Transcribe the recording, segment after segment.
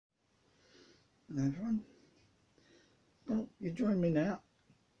Hello everyone. Well, you join me now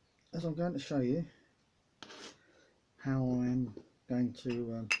as I'm going to show you how I'm going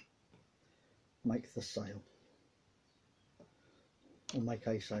to make the sail, or make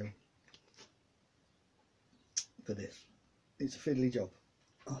a sail for this. It's a fiddly job,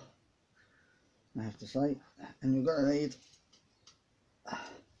 I have to say, and you're going to need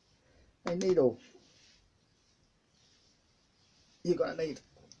a needle. You're going to need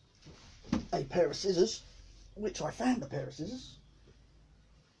a pair of scissors, which I found a pair of scissors,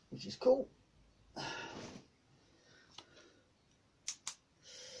 which is cool.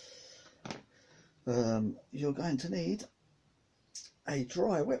 You're going to need a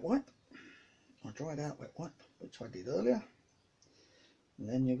dry wet wipe, or dried out wet wipe, which I did earlier. And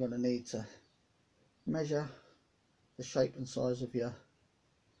then you're going to need to measure the shape and size of your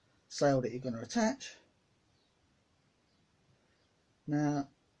sail that you're going to attach. Now,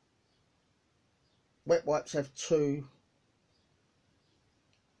 wet wipes have two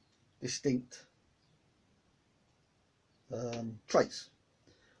distinct traits.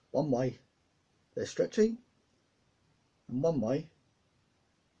 One way they're stretchy, and one way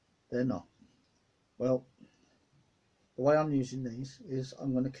they're not. Well, the way I'm using these is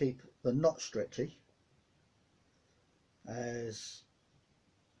I'm going to keep the not stretchy as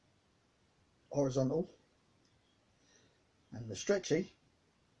horizontal and the stretchy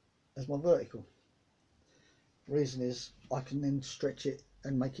as my vertical. The reason is I can then stretch it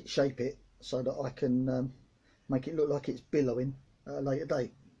and make it, shape it, so that I can make it look like it's billowing at a later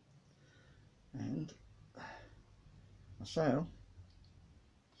date. And my sail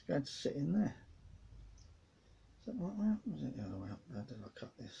is going to sit in there. Is that the right way up, or is it the other way up? How did I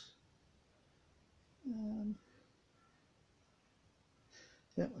cut this?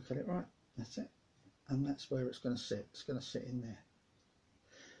 Yeah, I cut it right. That's it. And that's where it's going to sit. It's going to sit in there.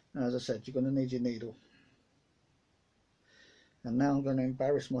 Now, as I said, you're going to need your needle. And now I'm going to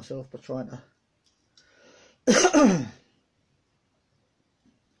embarrass myself by trying to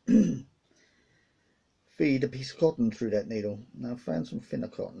feed a piece of cotton through that needle. Now, I've found some thinner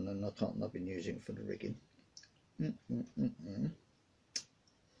cotton, and I've been using it for the rigging.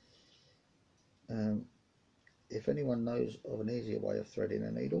 If anyone knows of an easier way of threading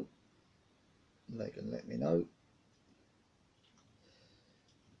a needle, they can let me know.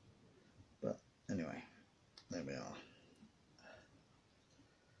 But anyway, there we are.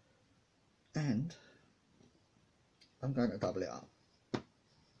 And I'm going to double it up.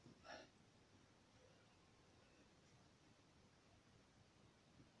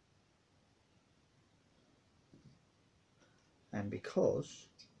 And because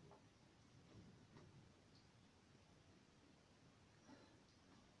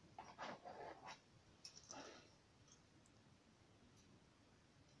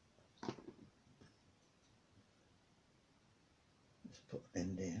let's put an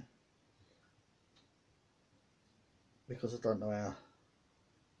end here, because I don't know how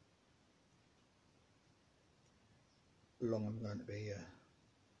long I'm going to be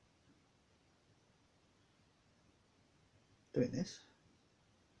doing this,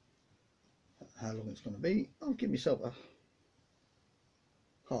 how long it's going to be, I'll give myself a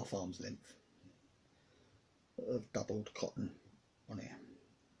half arm's length of doubled cotton on here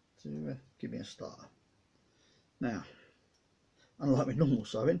to give me a starter. Now, unlike with normal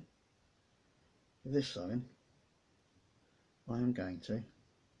sewing, with this sewing, I am going to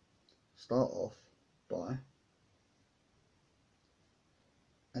start off by,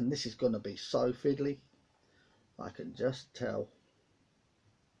 and this is going to be so fiddly, I can just tell.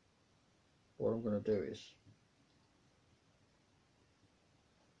 What I'm going to do is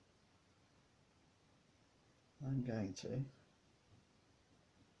I'm going to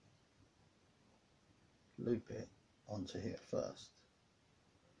loop it onto here first,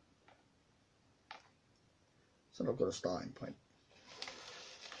 so I've got a starting point.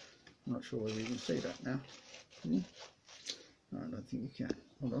 I'm not sure whether you can see that now. No, I don't think you can.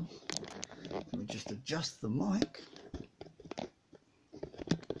 Hold on, let me just adjust the mic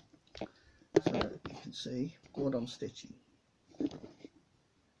so that you can see what I'm stitching.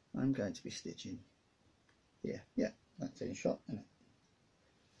 I'm going to be stitching here. Yeah, that's in shot, isn't it?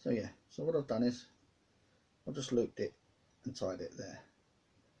 So yeah, so what I've done is I've just looped it and tied it there,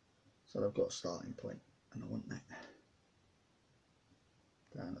 so I've got a starting point, and I want that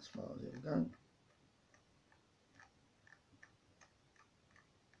down as far as it'll go.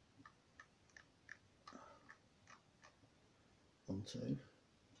 Onto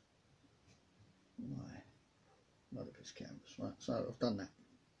my another piece of canvas. Right, so I've done that.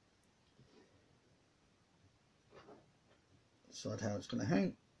 Decide how it's going to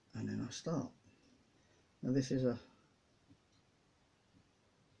hang, and then I start. Now this is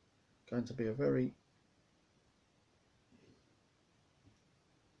going to be a very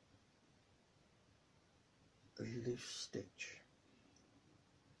loose stitch.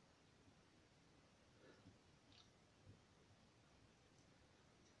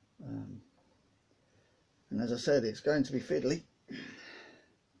 And as I said, it's going to be fiddly,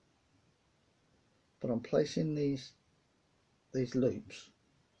 but I'm placing these loops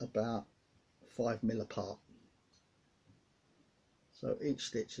about 5mm apart. So each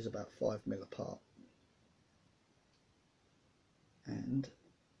stitch is about 5mm apart, and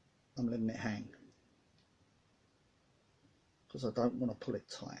I'm letting it hang because I don't want to pull it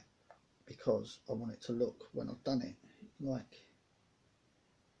tight, because I want it to look, when I've done it, like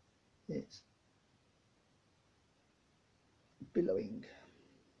it's billowing.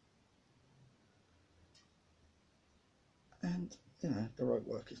 And you know, the rope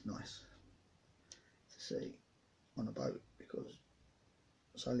work is nice to see on a boat, because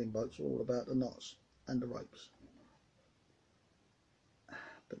sailing boats are all about the knots and the ropes.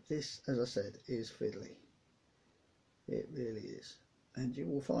 But this, as I said, is fiddly. It really is. And you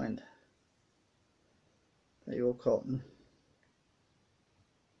will find that your cotton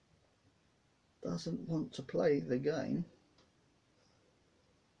doesn't want to play the game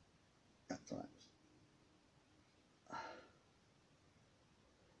at times.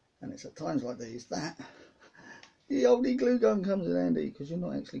 And it's at times like these that the oldie glue gun comes in handy, because you're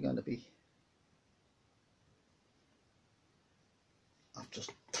not actually going to be... I've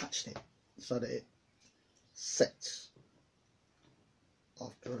just touched it so that it sets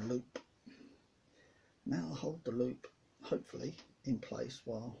after a loop. Now I'll hold the loop hopefully in place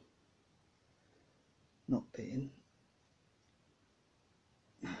while not being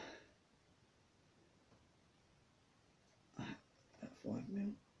about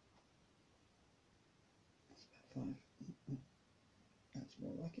 5mm. That's about 5. That's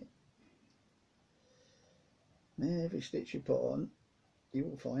more like it. Every stitch you put on, you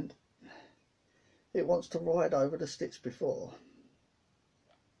will find it wants to ride over the stitch before.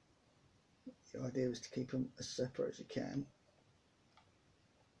 The idea is to keep them as separate as you can.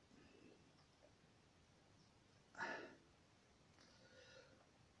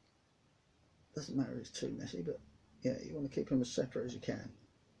 Doesn't matter if it's too messy, but yeah, you want to keep them as separate as you can.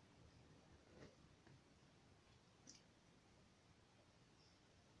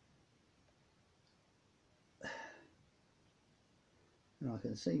 And I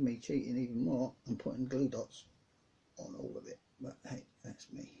can see me cheating even more and putting glue dots on all of it, but hey, that's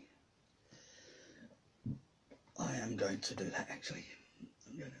me. I am going to do that actually.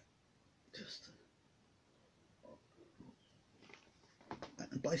 I'm going to just...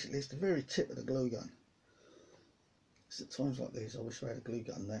 And basically it's the very tip of the glue gun. It's at times like these I wish I had a glue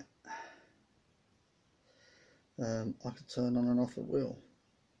gun that I could turn on and off at will,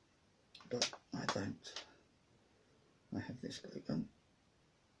 but I don't. I have this glue gun.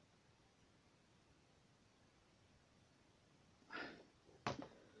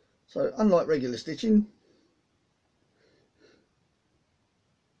 So unlike regular stitching,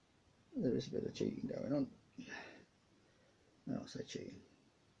 there is a bit of cheating going on. No, I say cheating.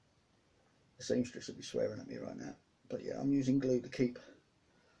 The seamstress will be swearing at me right now. But yeah, I'm using glue to keep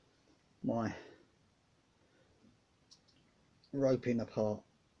my roping apart.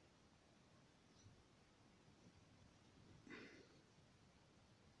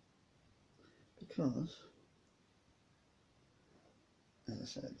 Because, as I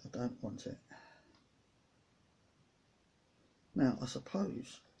said, I don't want it. Now, I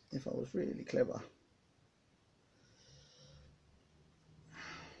suppose if I was really clever,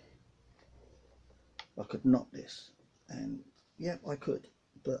 I could knot this, and yep, I could,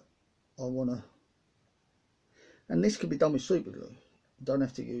 but I want to, and this could be done with super glue. You don't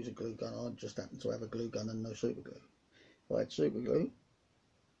have to use a glue gun. I just happen to have a glue gun and no super glue. If I had super glue,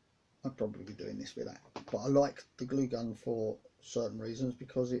 I'd probably be doing this with that. But I like the glue gun for certain reasons,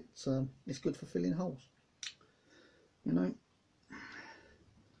 because it's good for filling holes, you know.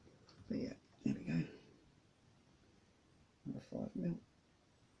 But yeah, here we go. Another 5mm.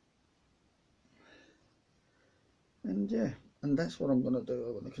 And yeah, and that's what I'm going to do.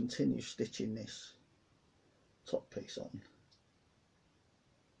 I'm going to continue stitching this top piece on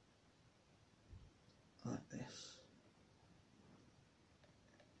like this.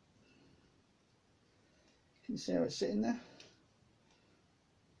 Can you see how it's sitting there?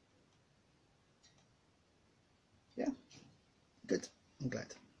 Yeah, good. I'm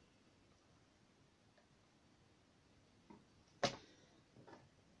glad.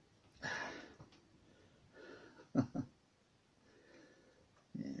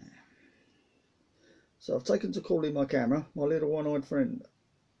 Yeah. So I've taken to calling my camera my little one-eyed friend,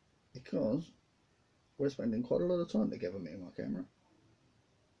 because we're spending quite a lot of time together, me and my camera.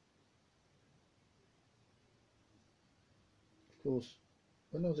 Of course,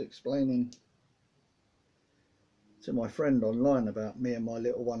 when I was explaining to my friend online about me and my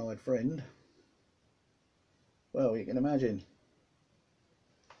little one-eyed friend, well, you can imagine,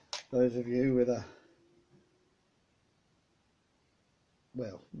 those of you with a,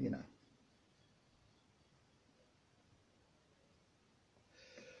 well, you know.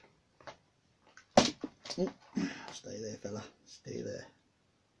 Stay there, fella, stay there.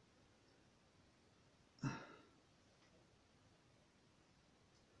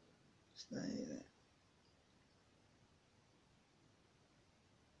 Stay there.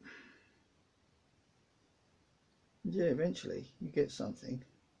 Yeah, eventually you get something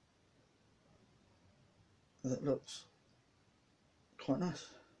that looks quite nice,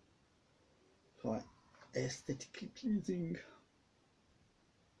 quite aesthetically pleasing.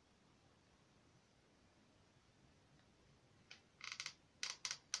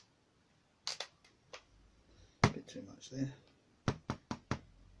 A bit too much there.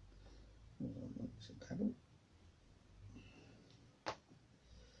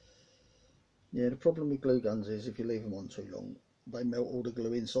 Yeah, the problem with glue guns is if you leave them on too long, they melt all the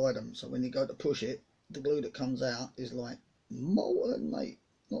glue inside them. So when you go to push it, the glue that comes out is like molten, mate.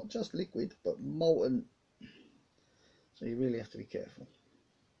 Not just liquid, but molten. So you really have to be careful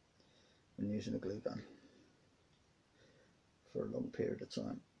when using a glue gun for a long period of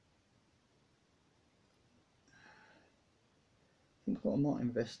time. I think what I might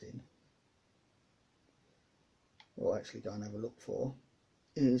invest in, or actually go and have a look for,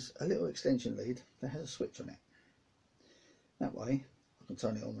 is a little extension lead that has a switch on it. That way I can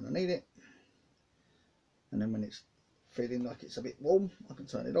turn it on when I need it, and then when it's feeling like it's a bit warm, I can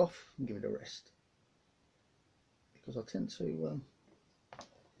turn it off and give it a rest, because I tend to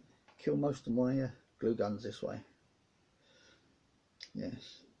kill most of my glue guns this way.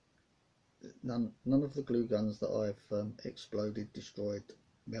 Yes, none of the glue guns that I've exploded, destroyed,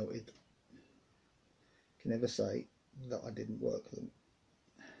 melted can ever say that I didn't work them,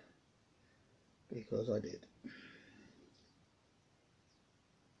 because I did.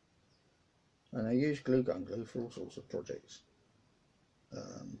 And I use glue gun glue for all sorts of projects.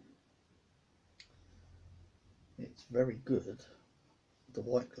 It's very good, the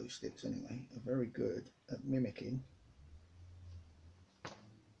white glue sticks anyway, are very good at mimicking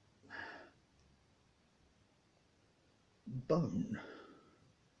bone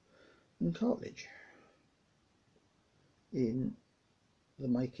and cartilage in the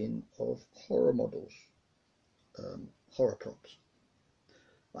making of horror models, horror props,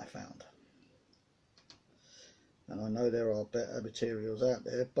 I found. And I know there are better materials out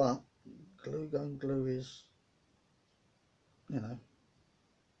there, but glue gun glue is, you know,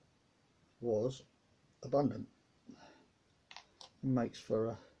 was abundant. It makes for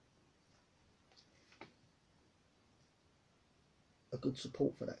a good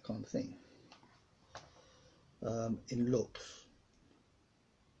support for that kind of thing. In looks,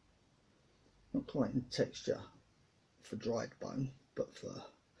 not quite in texture for dried bone, but for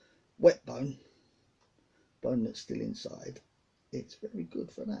wet bone, bone that's still inside, it's very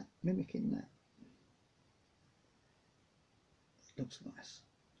good for that, mimicking that. It looks nice.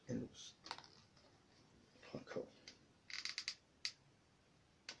 It looks quite cool.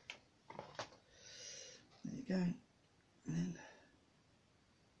 There you go. And then,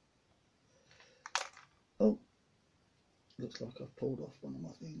 oh, looks like I've pulled off one of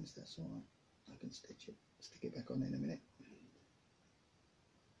my things. That's all right. I can stitch it, stick it back on in a minute.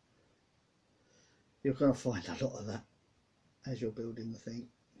 You're going to find a lot of that as you're building the thing.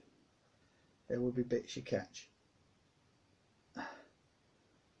 There will be bits you catch,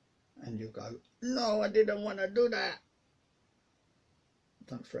 and you'll go, no, I didn't want to do that.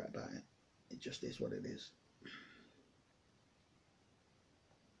 Don't fret about it. It just is what it is.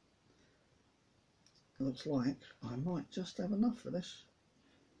 It looks like I might just have enough for this.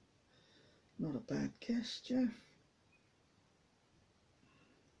 Not a bad guess, Jeff.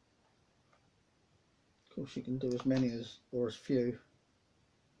 Of course, you can do as many as, or as few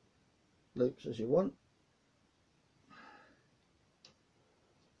loops as you want.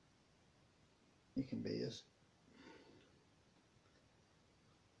 You can be as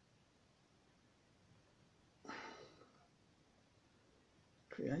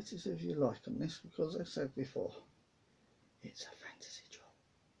creative as you like on this, because as I said before, it's a fantasy job.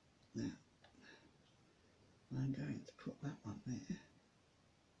 Now, I'm going to put that one there.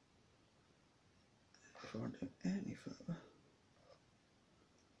 Before I do any further,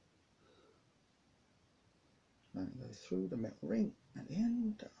 going to go through the metal ring at the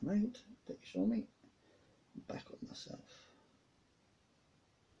end that I made, that you saw me, back on myself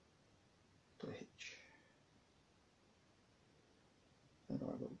to a hitch. Then I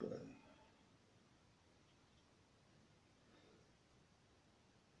will go.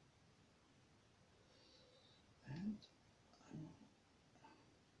 And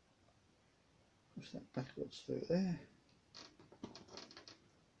push that backwards through there.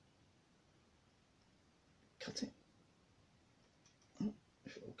 Cut it. Oh,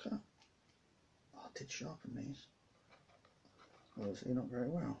 if it will cut. Oh, I did sharpen these. Obviously not very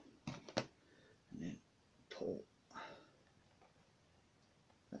well. And then pull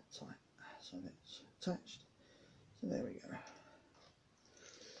that tight so that's attached. So there we go.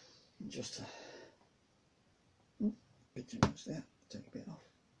 And just a bit too much there. Take a bit off.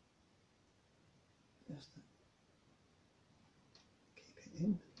 Just keep it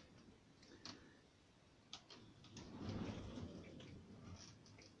in.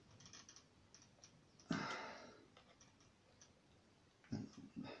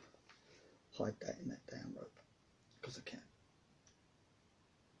 Hide that in that down rope because I can.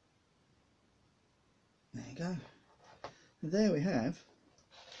 There you go. And there we have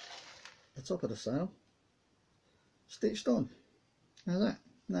the top of the sail stitched on. How's that?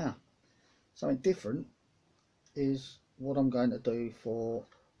 Now, something different is what I'm going to do for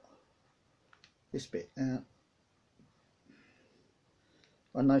this bit. Now,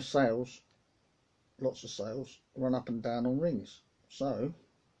 I know sails, lots of sails, run up and down on rings. So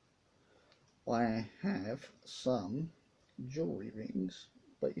I have some jewellery rings,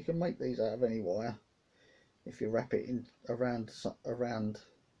 but you can make these out of any wire if you wrap it in around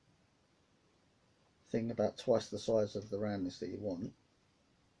thing about twice the size of the roundness that you want,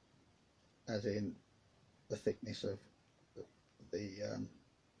 as in the thickness of the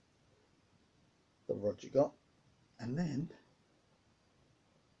rod you got. And then,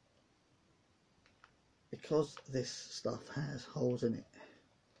 because this stuff has holes in it,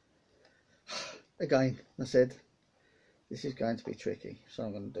 again, I said this is going to be tricky, so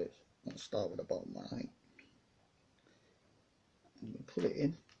I'm going to do it. I'm going to start with the bottom one, I think. I'm going to put it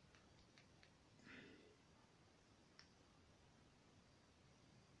in.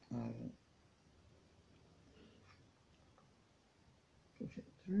 Push it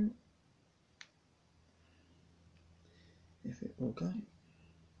through. If it will go.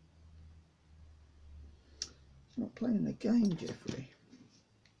 It's not playing the game, Jeffrey.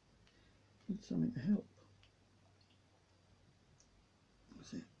 Need something to help.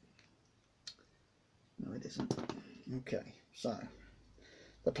 That's it. No, it isn't. Okay, so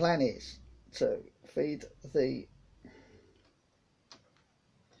the plan is to feed the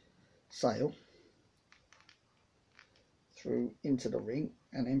sail through into the ring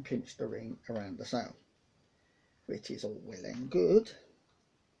and then pinch the ring around the sail, which is all well and good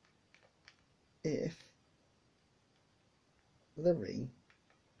if the ring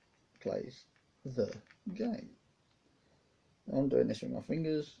plays the game. I'm doing this with my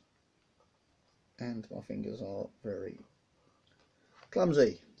fingers, and my fingers are very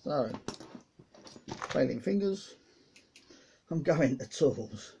clumsy, so failing fingers, I'm going to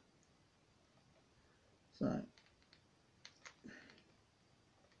tools. So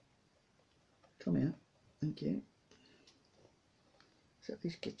come here, thank you. So at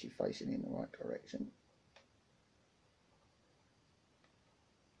least get you facing in the right direction.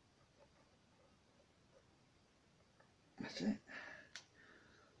 That's it.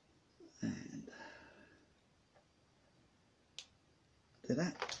 And do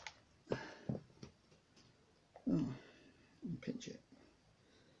that. Oh, and pinch it.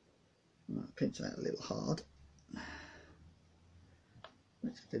 Right, pinch that a little hard,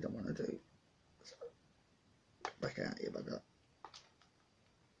 which I didn't want to do. So back out, you bugger.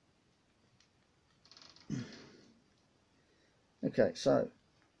 Okay, so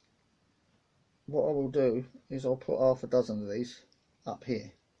what I will do is I'll put half a dozen of these up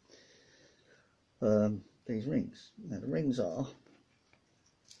here. These rings. Now the rings are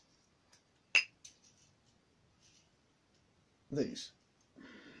these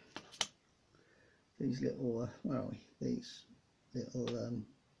little where are we? These little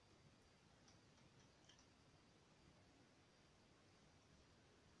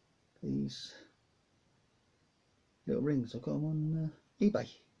these little rings. I got them on eBay,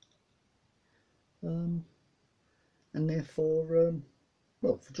 and they're for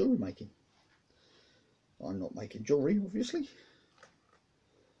well, for jewellery making. I'm not making jewellery, obviously,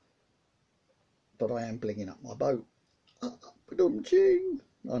 but I am blinging up my boat. I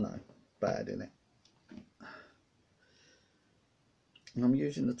know, bad, isn't it? And I'm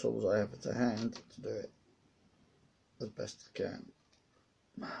using the tools I have to hand to do it. as best I can,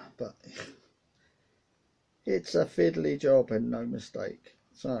 but it's a fiddly job and no mistake.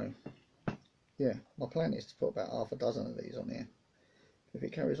 So yeah, my plan is to put about half a dozen of these on here. If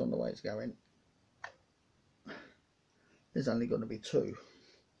it carries on the way it's going, there's only going to be 2.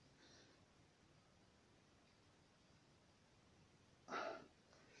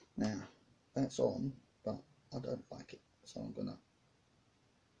 Now that's on, but I don't like it, so I'm going to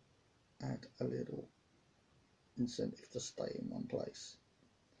add a little incentive to stay in one place.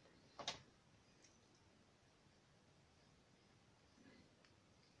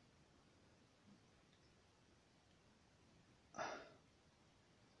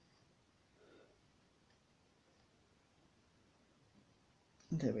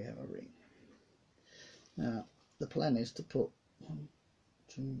 And there we have a ring. Now the plan is to put 1,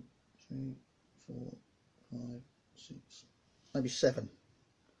 2, 3, 4, 5, 6, maybe 7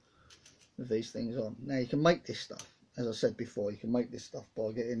 of these things on. Now you can make this stuff, as I said before, you can make this stuff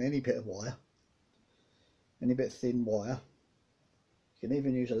by getting any bit of wire, any bit of thin wire. You can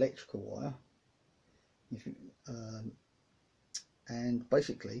even use electrical wire, if you, and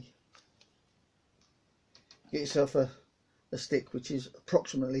basically get yourself a stick which is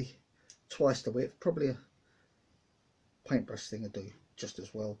approximately twice the width. Probably a paintbrush thing will do just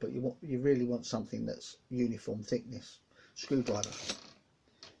as well, but you really want something that's uniform thickness. Screwdriver's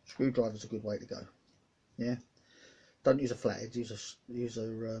a good way to go. Yeah, don't use a flathead, use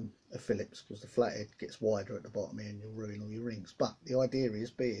a Phillips, because the flathead gets wider at the bottom here and you'll ruin all your rings. But the idea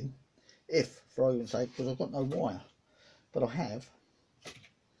is being, if for argument's sake, because I've got no wire, but I have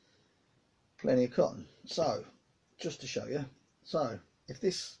plenty of cotton, so just to show you, so if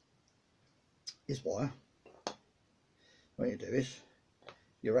this is wire, what you do is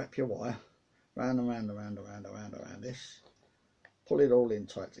you wrap your wire round and round and round and round and round around this, pull it all in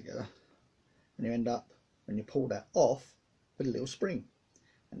tight together, and you end up, when you pull that off, with a little spring.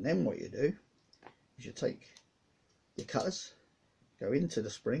 And then what you do is you take your cutters, go into the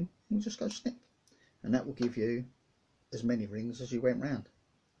spring, and you just go snip, and that will give you as many rings as you went round.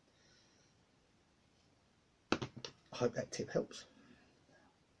 I hope that tip helps.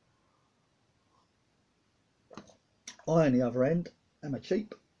 I, on the other end, am a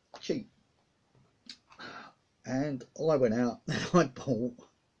cheap, and I went out and I bought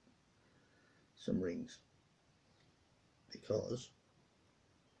some rings because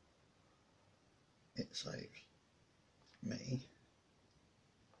it saves me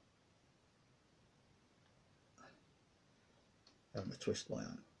having to twist my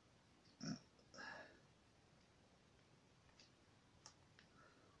own.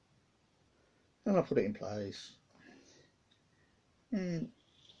 And I put it in place, and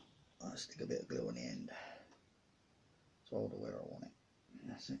I stick a bit of glue on the end to hold it where I want it.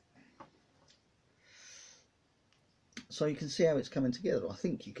 That's it. So you can see how it's coming together. I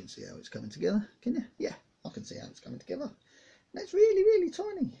think you can see how it's coming together, can you? Yeah, I can see how it's coming together. And it's really, really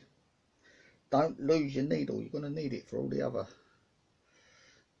tiny. Don't lose your needle. You're going to need it for all the other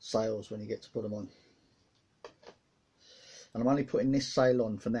sails when you get to put them on. And I'm only putting this sail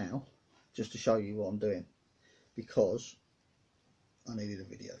on for now, just to show you what I'm doing, because I needed a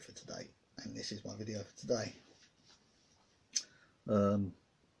video for today, and this is my video for today. And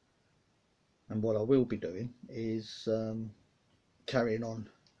what I will be doing is carrying on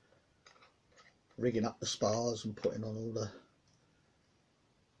rigging up the spars and putting on all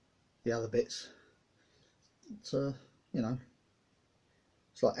the other bits. It's you know,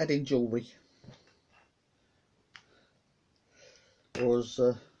 it's like adding jewellery, or as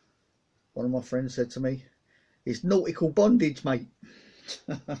one of my friends said to me, it's nautical bondage, mate.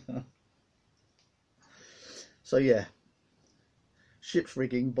 So yeah, ship's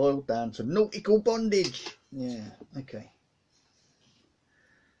rigging boiled down to nautical bondage. Yeah, okay,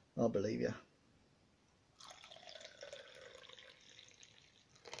 I'll believe you.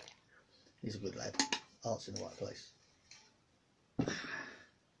 He's a good lad. Heart's in the right place.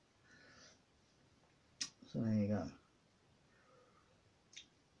 So there you go.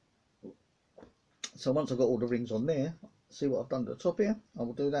 So once I've got all the rings on there, see what I've done to the top here, I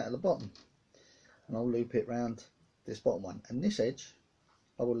will do that at the bottom, and I'll loop it round this bottom one, and this edge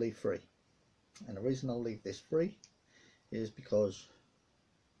I will leave free. And the reason I'll leave this free is because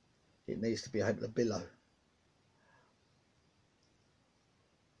it needs to be able to billow.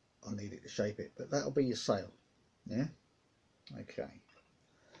 I need it to shape it, but that'll be your sail. Yeah, okay.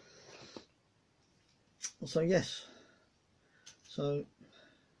 So yes, so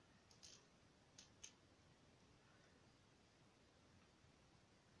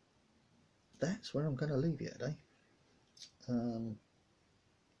that's where I'm going to leave you today. I'm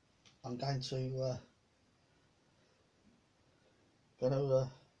going to going to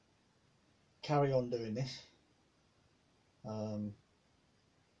carry on doing this. And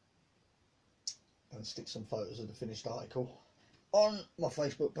stick some photos of the finished article on my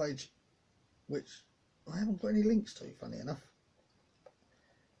Facebook page, which I haven't got any links to, funny enough,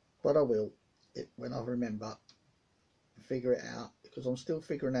 but I will when I remember, figure it out, because I'm still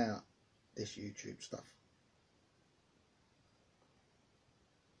figuring out this YouTube stuff.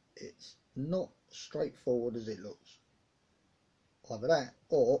 It's not straightforward as it looks. Either that,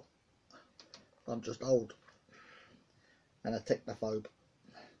 or I'm just old and a technophobe.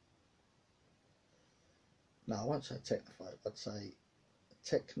 No, I won't say technophobe, I'd say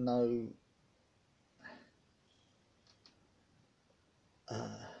techno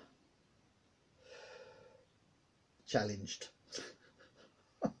challenged.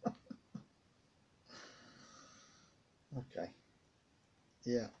 Okay.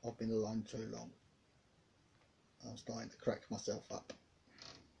 Yeah, I've been alone too long. I'm starting to crack myself up.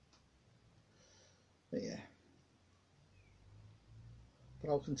 But yeah.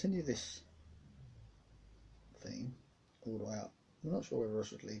 But I'll continue this thing all the way up. I'm not sure whether I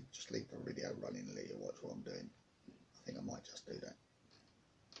should just leave the video running and let you watch what I'm doing. I think I might just do that.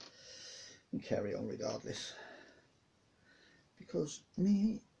 And carry on regardless. Because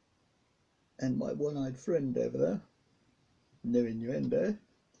me and my one-eyed friend over there, no innuendo,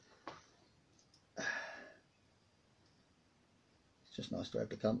 it's just nice to have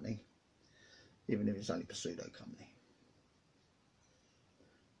the company, even if it's only pseudo company.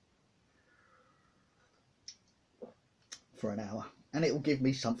 For an hour, and it will give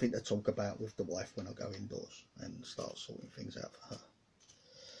me something to talk about with the wife when I go indoors and start sorting things out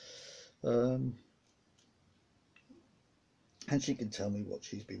for her. And she can tell me what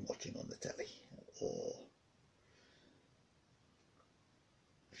she's been watching on the telly, or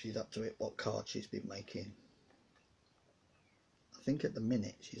if she's up to it, what card she's been making. I think at the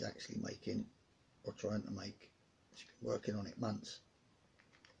minute she's actually making, or trying to make, she's been working on it months,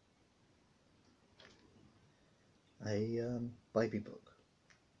 a baby book.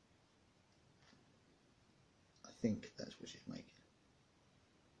 I think that's what she's making,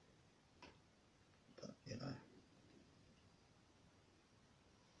 but you know,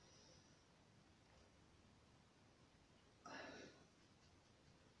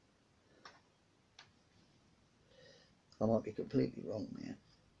 I might be completely wrong there,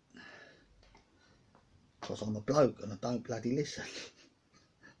 because I'm a bloke and I don't bloody listen.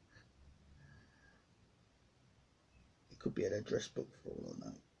 It could be an address book for all I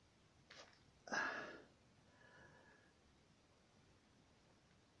know.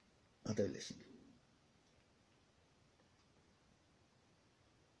 I do listen.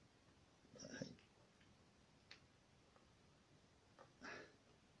 But hey.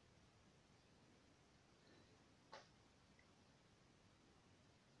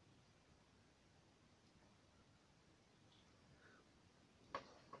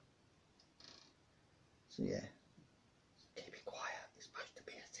 So yeah, keep it quiet. It's supposed to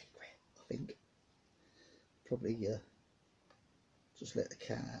be a secret, I think. Probably just let the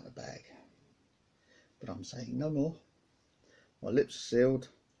cat out of the bag. But I'm saying no more. My lips are sealed.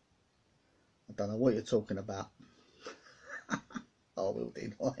 I don't know what you're talking about. I will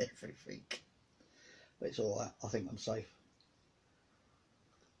deny everything. But it's alright. I think I'm safe.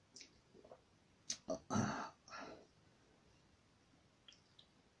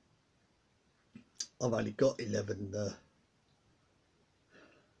 I've only got 11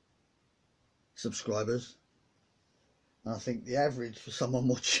 subscribers. And I think the average for someone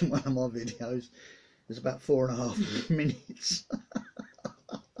watching one of my videos is about 4.5 minutes.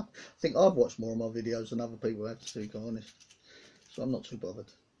 I think I've watched more of my videos than other people have, to be quite honest. So I'm not too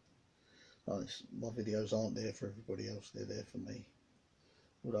bothered. My videos aren't there for everybody else, they're there for me.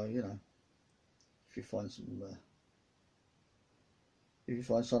 Although, you know, if you find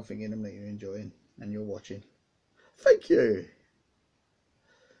something in them that you're enjoying and you're watching, thank you.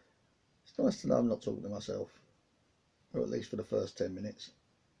 It's nice to know I'm not talking to myself, or at least for the first 10 minutes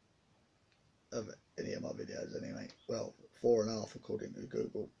of any of my videos anyway. Well, 4.5 according to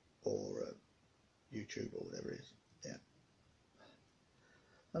Google or YouTube or whatever it is. Yeah.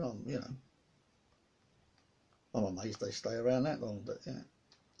 And I'm amazed they stay around that long, but yeah.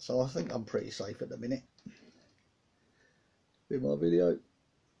 So I think I'm pretty safe at the minute with my video.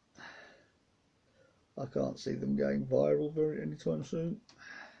 I can't see them going viral anytime soon.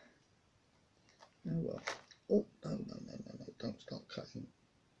 Oh well. Oh, no, don't start cutting.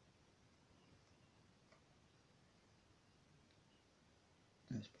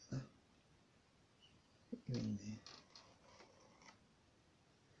 That's better. Put you in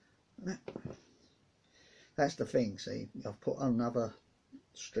there. That's the thing, see, I've put on other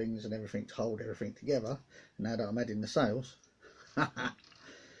strings and everything to hold everything together, and now that I'm adding the sails,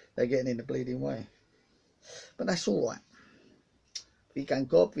 they're getting in the bleeding way. But that's alright. We can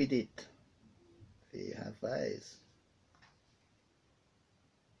cope with it. We have ways.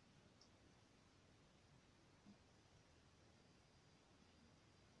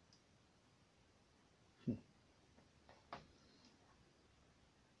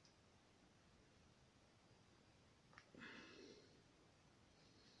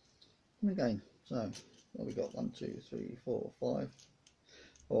 Again, so what we got? 1, 2, 3, 4, 5.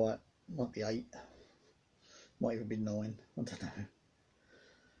 Alright, might be 8, might even be 9. I don't know.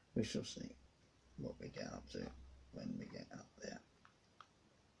 We shall see what we get up to when we get up there.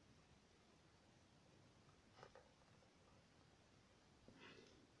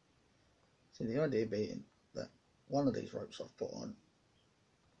 See, the idea being that one of these ropes I've put on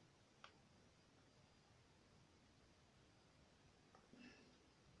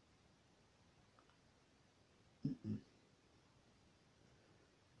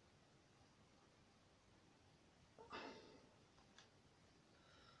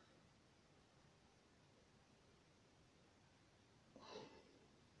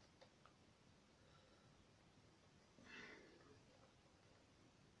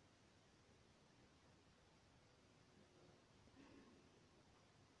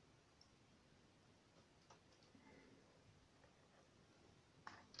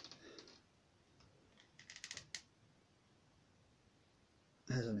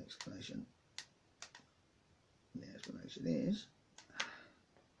has an explanation. The explanation is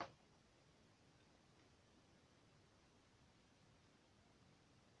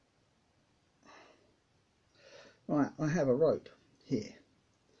right, I have a rope here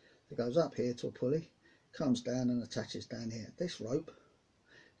that goes up here to a pulley, comes down and attaches down here. This rope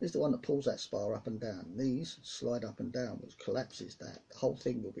is the one that pulls that spar up and down. These slide up and down, which collapses that. The whole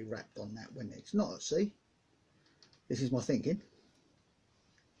thing will be wrapped on that when it's not at sea. This is my thinking.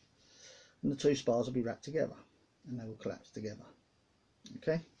 And the two spars will be wrapped together and they will collapse together.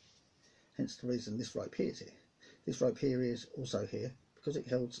 Okay? Hence the reason this rope here is here. This rope here is also here because it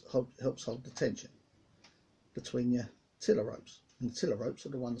helps hold the tension between your tiller ropes. And the tiller ropes are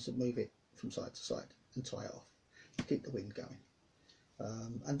the ones that move it from side to side and tie it off to keep the wind going.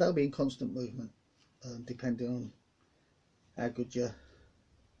 And they'll be in constant movement depending on how good your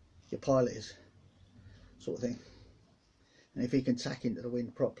pilot is, sort of thing. And if he can tack into the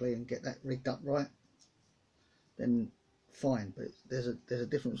wind properly and get that rigged up right, then fine. But there's a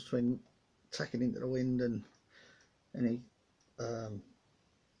difference between tacking into the wind and any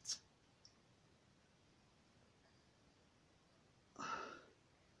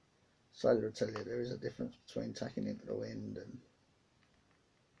sailor will tell you there is a difference between tacking into the wind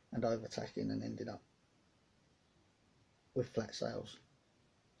and over tacking and ending up with flat sails,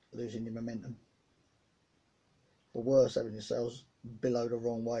 losing your momentum. Or worse, having your sails billow the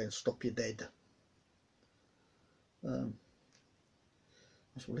wrong way and stop you dead. I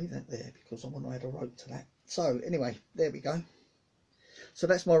shall leave that there because I want to add a rope to that. So anyway, there we go. So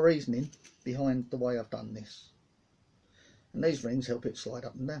that's my reasoning behind the way I've done this. And these rings help it slide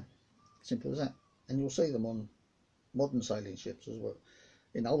up and down. Simple as that. And you'll see them on modern sailing ships as well.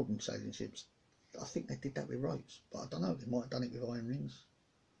 In olden sailing ships, I think they did that with ropes, but I don't know, they might have done it with iron rings.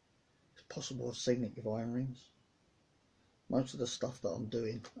 It's possible I've seen it with iron rings. Most of the stuff that I'm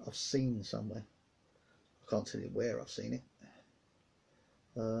doing, I've seen somewhere. I can't tell you where I've seen it,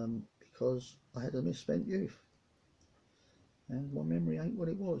 because I had a misspent youth, and my memory ain't what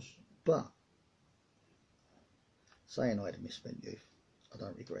it was. But saying I had a misspent youth, I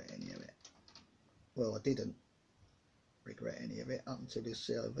don't regret any of it. Well, I didn't regret any of it up until this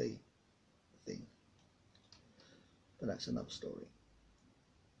COV thing, but that's another story.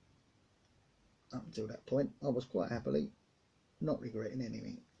 Up until that point, I was quite happily not regretting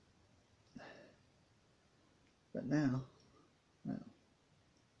anything. But now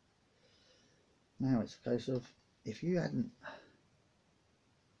it's a case of, if you hadn't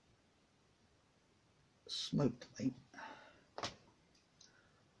smoked, mate,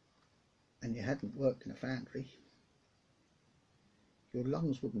 and you hadn't worked in a foundry, your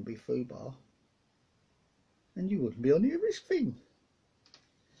lungs wouldn't be foobar and you wouldn't be on your risk thing.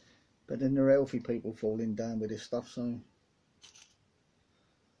 But then there are healthy people falling down with this stuff, so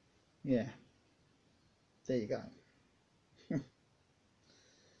yeah, there you go.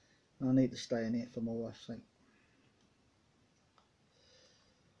 I need to stay in it for my wife's sake.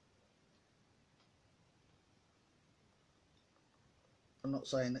 I'm not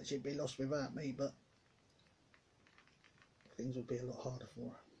saying that she'd be lost without me, but things would be a lot harder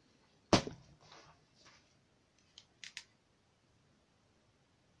for her.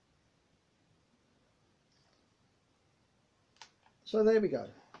 So there we go.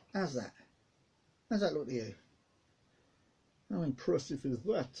 How's that? How's that look to you? How impressive is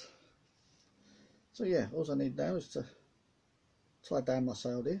that? So yeah, all I need now is to tie down my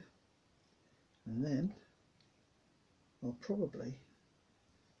sail here, and then I'll probably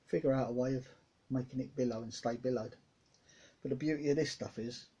figure out a way of making it billow and stay billowed. But the beauty of this stuff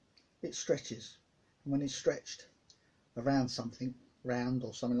is it stretches, and when it's stretched around something round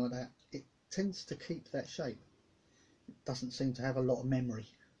or something like that, it tends to keep that shape. It doesn't seem to have a lot of memory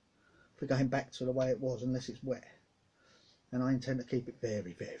for going back to the way it was unless it's wet, and I intend to keep it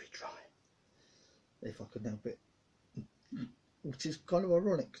very, very dry if I can help it, which is kind of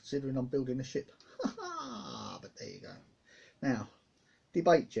ironic considering I'm building a ship. But there you go. Now,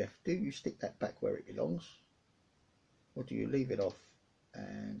 debate, Jeff, do you stick that back where it belongs, or do you leave it off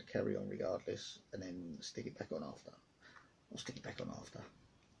and carry on regardless and then stick it back on after? I'll stick it back on after.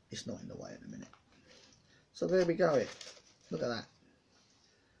 It's not in the way at the minute. So there we go. Look at that.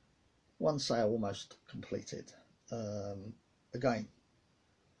 One sail almost completed. Again,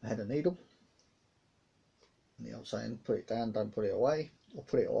 I had a needle. And the old saying, put it down, don't put it away. Or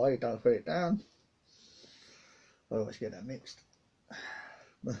put it away, don't put it down. I always get that mixed.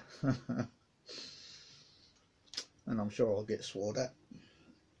 And I'm sure I'll get swore at.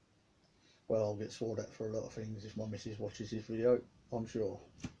 Well, I'll get swore at for a lot of things if my missus watches this video, I'm sure.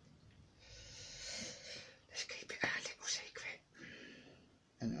 Let's keep it our little secret.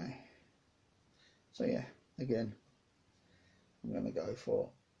 Anyway. So yeah, again, I'm going to go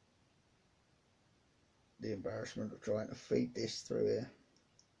for the embarrassment of trying to feed this through here.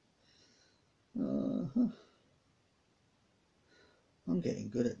 I'm getting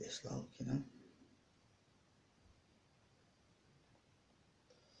good at this, like, you know.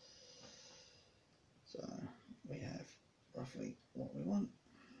 So we have roughly what we want.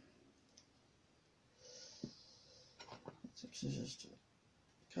 Let's take scissors to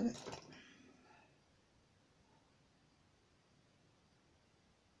cut it.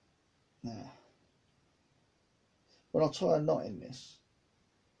 Now, when I tie a knot in this,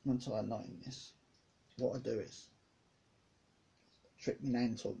 what I do is, trick my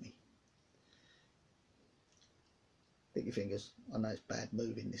nan taught me. Lick your fingers. I know it's bad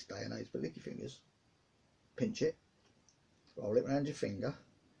moving this day and age, but lick your fingers. Pinch it, roll it around your finger,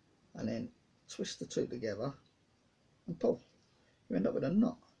 and then twist the two together and pull. You end up with a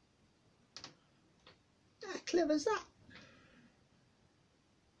knot. How clever is that?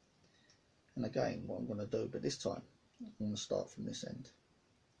 And again, what I'm going to do, but this time I'm going to start from this end,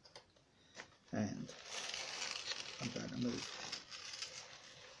 and I'm going to move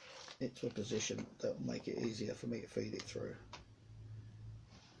it to a position that will make it easier for me to feed it through.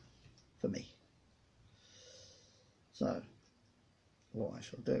 For me. So what I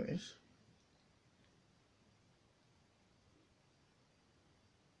shall do is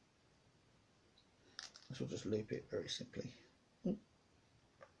I shall just loop it very simply, and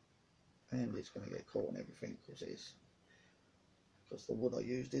it's going to get caught on everything because the wood I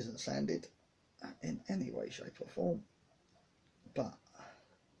used isn't sanded in any way, shape or form. But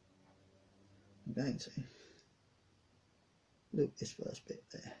I'm going to loop this first bit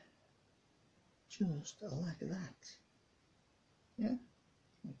there, just like that. Yeah,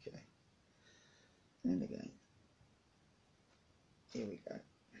 okay. And again, here we go.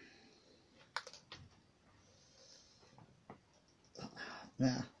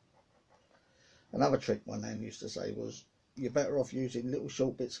 Now, another trick my nan used to say was, you're better off using little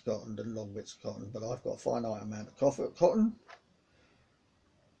short bits of cotton than long bits of cotton, but I've got a finite amount of cotton,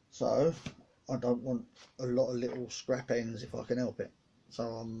 so I don't want a lot of little scrap ends if I can help it. So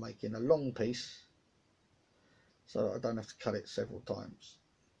I'm making a long piece so that I don't have to cut it several times,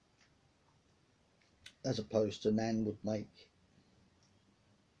 as opposed to nan would make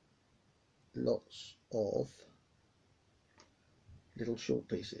lots of little short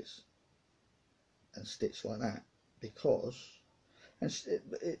pieces and stitch like that, because, and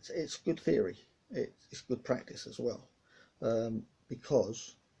it's good theory, it's good practice as well,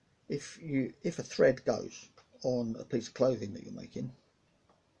 because if a thread goes on a piece of clothing that you're making,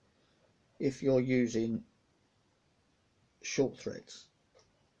 if you're using short threads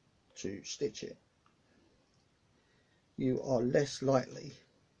to stitch it, you are less likely,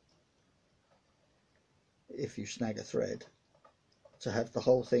 if you snag a thread, to have the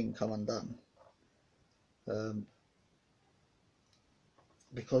whole thing come undone,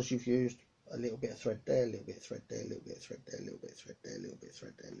 because you've used a little bit of thread there, a little bit of thread there, a little bit of thread there, a little bit of thread there, a little bit of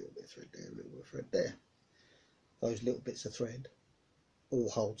thread there, a little bit of thread there, a little bit of thread there. Those little bits of thread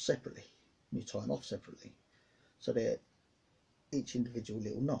all hold separately, you tie them off separately, so they're each individual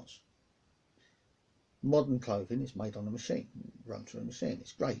little knots. Modern clothing is made on a machine, run through a machine.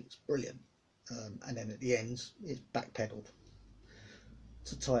 It's great, it's brilliant. And then at the ends, it's backpedaled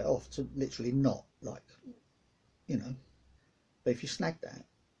to tie it off, to literally not, like, you know. But if you snag that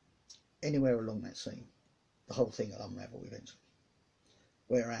anywhere along that seam, the whole thing will unravel eventually.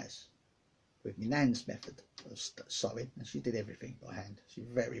 Whereas with my nan's method of sewing, and she did everything by hand. She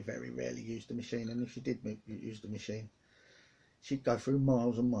very, very rarely used the machine, and if she did use the machine, she'd go through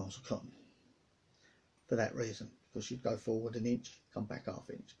miles and miles of cotton. For that reason, because she'd go forward an inch, come back half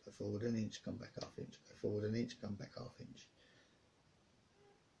inch, go forward an inch, come back half inch, go forward an inch, come back half inch.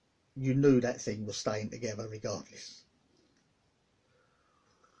 You knew that thing was staying together regardless.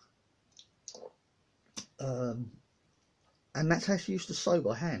 And that's how she used to sew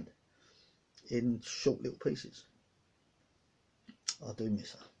by hand, in short little pieces. I do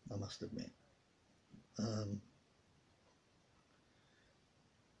miss her, I must admit.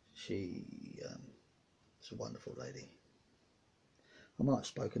 She's a wonderful lady. I might have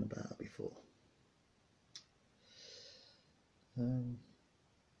spoken about her before.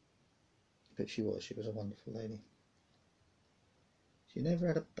 But she was a wonderful lady. She never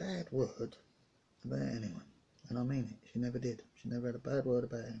had a bad word about anyone, and I mean it. She never did. She never had a bad word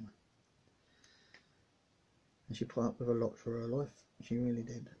about anyone. And she put up with a lot for her life. She really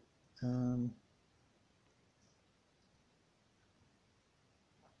did. And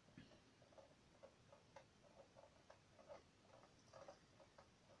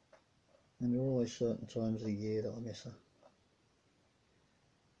there are always certain times of the year that I miss her.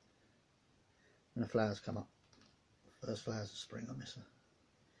 When the flowers come up, first flowers of spring, I miss her.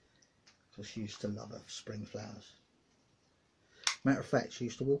 Because she used to love her spring flowers. Matter of fact, she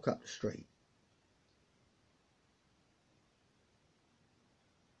used to walk up the street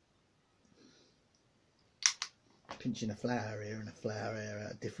pinching a flower here and a flower there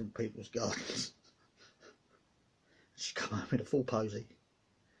out of different people's gardens. She'd come home with a full posy.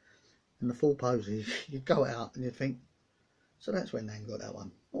 And the full posy, you'd go out and you'd think, so that's when Nan got that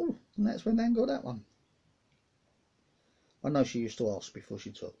one. Oh, and that's when Nan got that one. I know she used to ask before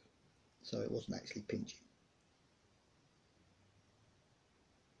she took, so it wasn't actually pinching.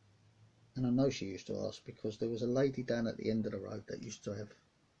 And I know she used to ask because there was a lady down at the end of the road that used to have,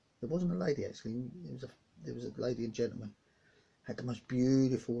 there wasn't a lady actually, there was a lady and gentleman, had the most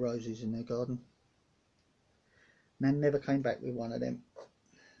beautiful roses in their garden. Nan never came back with one of them,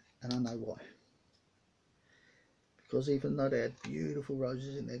 and I know why. Because even though they had beautiful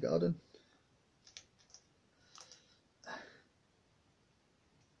roses in their garden,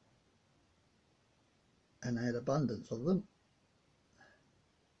 and they had abundance of them,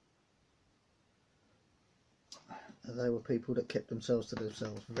 they were people that kept themselves to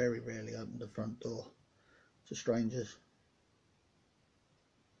themselves, very rarely opened the front door to strangers.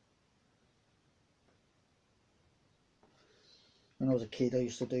 When I was a kid, I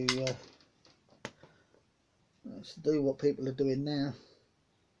used to do what people are doing now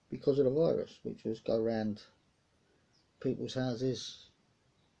because of the virus, which was go around people's houses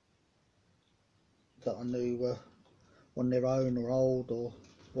that I knew were on their own or old or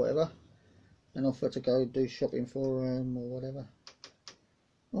whatever, and offer to go do shopping for them or whatever.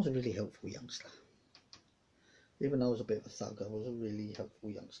 I was a really helpful youngster. Even though I was a bit of a thug, I was a really helpful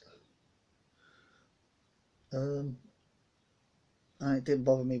youngster. And it didn't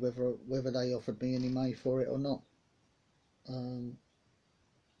bother me whether they offered me any money for it or not.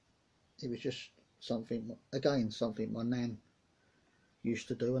 It was just something, again, something my nan used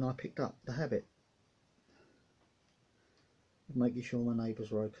to do, and I picked up the habit of making sure my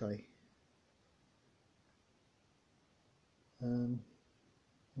neighbours were okay. And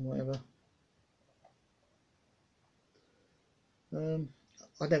whatever.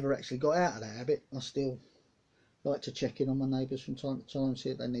 I never actually got out of that habit. I still like to check in on my neighbours from time to time, see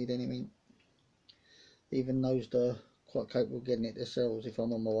if they need anything. Even those that are quite capable of getting it themselves. If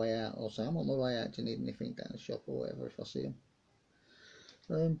I'm on my way out, I'll say, I'm on my way out, do you need anything down the shop or whatever, if I see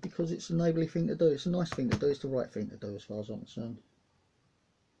them. Because it's a neighbourly thing to do. It's a nice thing to do. It's the right thing to do as far as I'm concerned.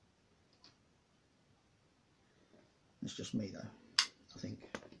 It's just me though, I think.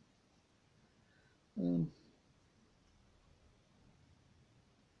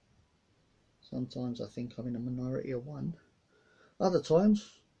 Sometimes I think I'm in a minority of one. Other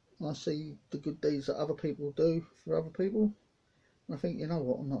times I see the good deeds that other people do for other people, and I think, you know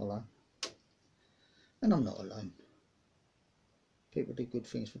what, I'm not alone. And I'm not alone. People do good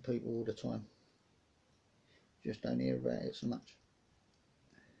things for people all the time. Just don't hear about it so much.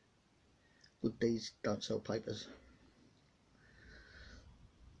 Good deeds don't sell papers.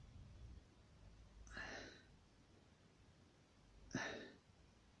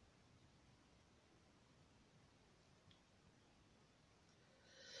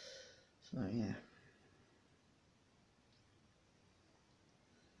 So yeah.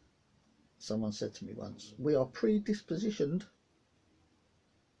 Someone said to me once, we are predispositioned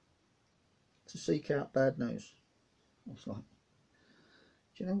to seek out bad news. I was like,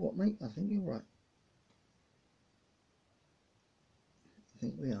 do you know what, mate? I think you're right. I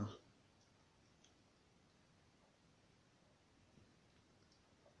think we are.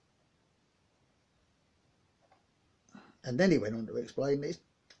 And then he went on to explain this.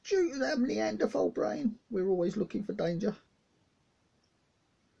 Due to that Neanderthal brain, we're always looking for danger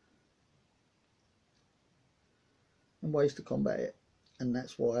and ways to combat it. And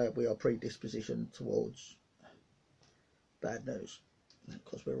that's why we are predispositioned towards bad news,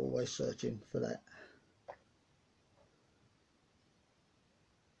 because we're always searching for that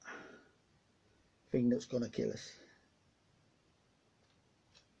thing that's going to kill us.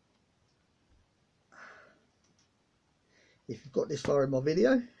 If you've got this far in my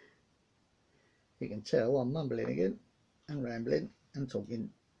video, you can tell I'm mumbling again and rambling and talking.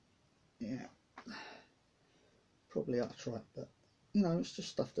 Yeah, probably outright, but you know, it's just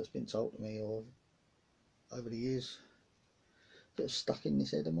stuff that's been told to me or over the years that's stuck in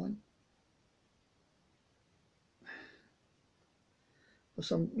this head of mine. For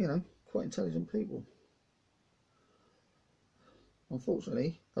some, you know, quite intelligent people.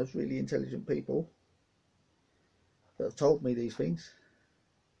 Unfortunately, those really intelligent people that have told me these things,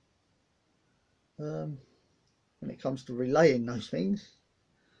 when it comes to relaying those things,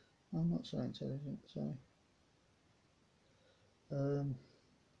 I'm not so intelligent, so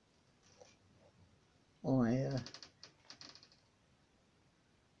I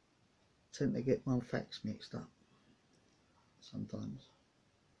tend to get my facts mixed up sometimes.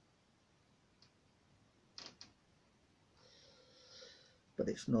 But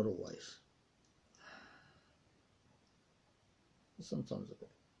it's not always. Sometimes I do.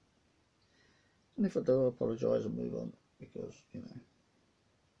 And if I do, I apologise and move on, because, you know,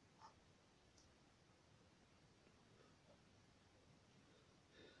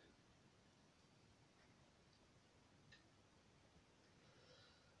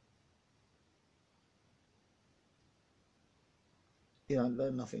 you don't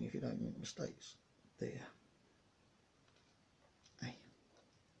learn nothing if you don't make mistakes. There. Hey.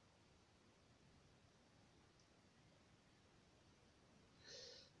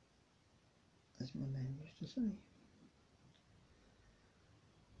 As my man used to say.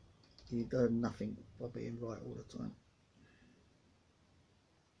 You learn nothing by being right all the time.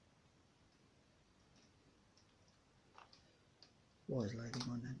 Wise lady,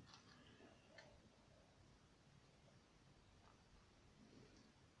 my name.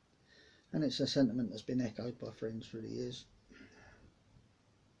 And it's a sentiment that's been echoed by friends through the years.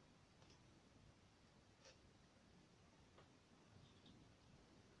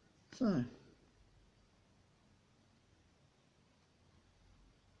 So,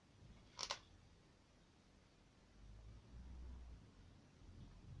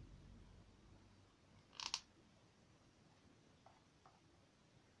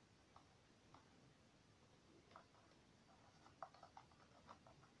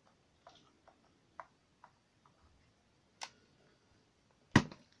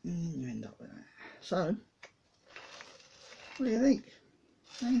 you end up with that. So, what do you think?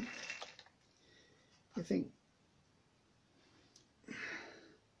 You think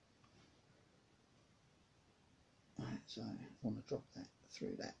right, so I want to drop that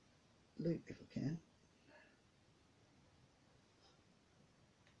through that loop if I can,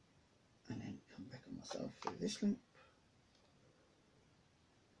 and then come back on myself through this loop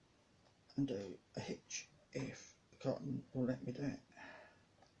and do a hitch if the cotton will let me do it.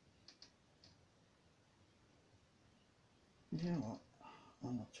 You know what,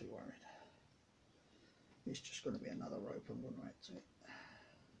 I'm not too worried. It's just going to be another rope I'm going to add to it.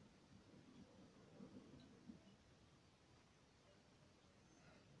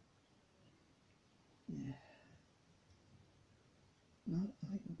 Yeah. No, I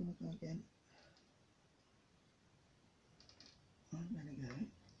think I'm going to go again. I'm going to go.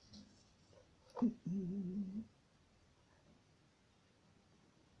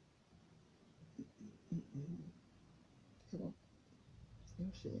 Come on.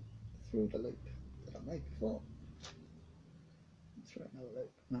 You'll see it through the loop that I made before. Through another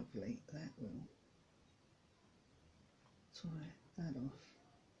loop, and hopefully that will tie that off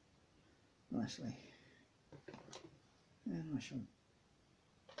nicely. And I shall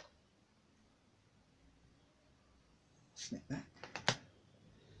snip that.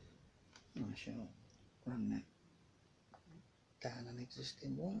 I shall run that down an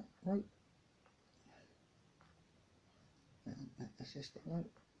existing rope, down that existing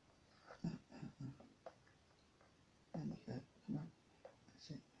rope,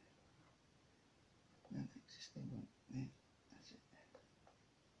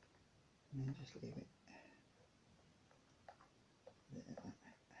 Just leave it there.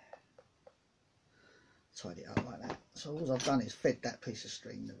 Tidy it up like that. So all I've done is fed that piece of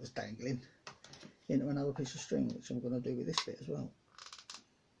string that was dangling into another piece of string, which I'm going to do with this bit as well.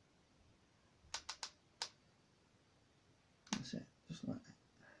 That's it, just like that.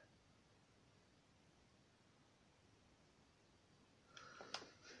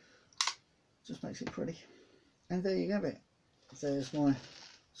 Just makes it pretty. And there you have it. There's my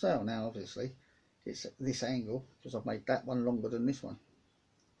sail. Now obviously it's at this angle because I've made that one longer than this one.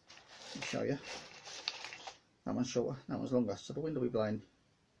 I'll show you. That one's shorter, that one's longer. So the wind will be blowing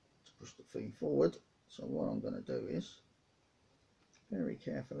to push the thing forward. So what I'm going to do is very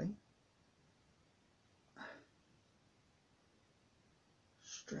carefully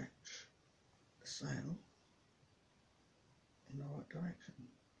stretch the sail in the right direction.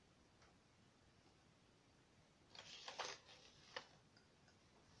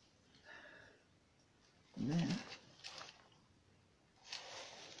 And there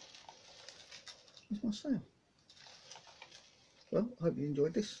is my sail. Well, I hope you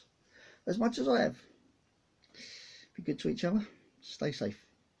enjoyed this as much as I have. Be good to each other. Stay safe.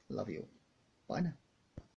 Love you all. Bye now.